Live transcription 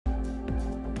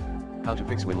How to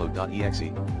fix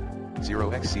winload.exe.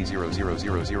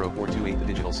 0xc0000428. The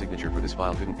digital signature for this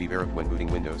file couldn't be verified when booting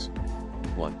Windows.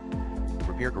 1.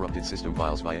 Repair corrupted system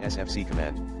files via sfc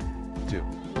command. 2.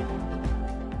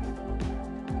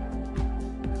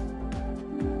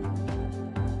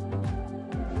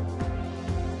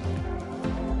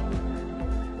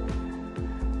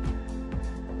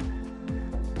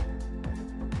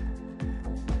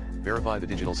 Verify the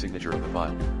digital signature of the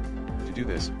file. To do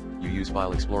this, you use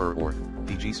File Explorer or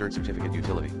DG-Cert Certificate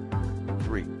utility.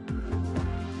 3.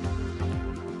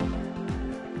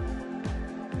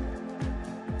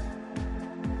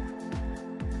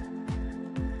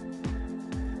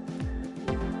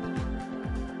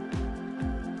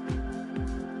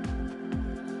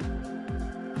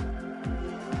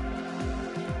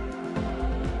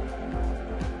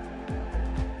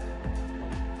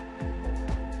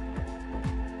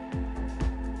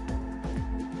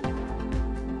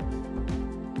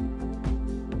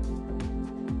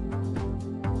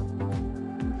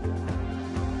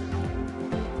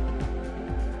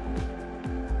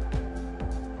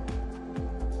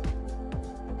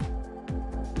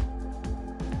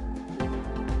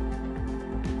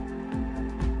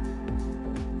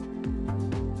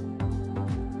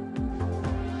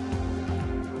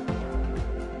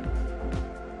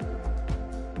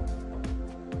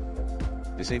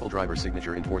 Disable driver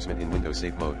signature enforcement in Windows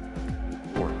Safe Mode.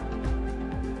 4.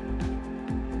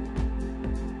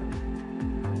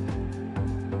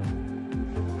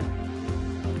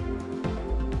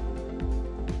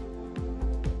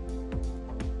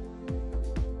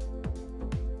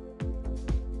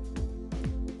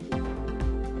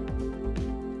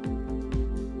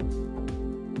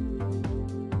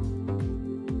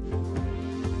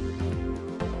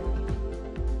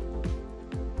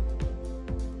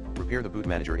 Prepare the boot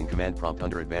manager in command prompt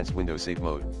under advanced Windows Safe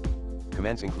Mode.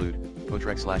 Commands include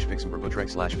bootrec/fixMBR,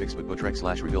 bootrec/fixBoot,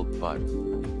 bootrec/rebuild.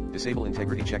 5. Disable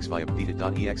integrity checks via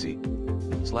bcdedit.exe.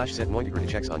 /set no integrity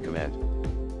checks on command.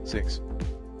 6.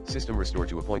 System restore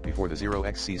to a point before the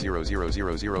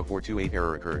 0xc0000428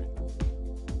 error occurred.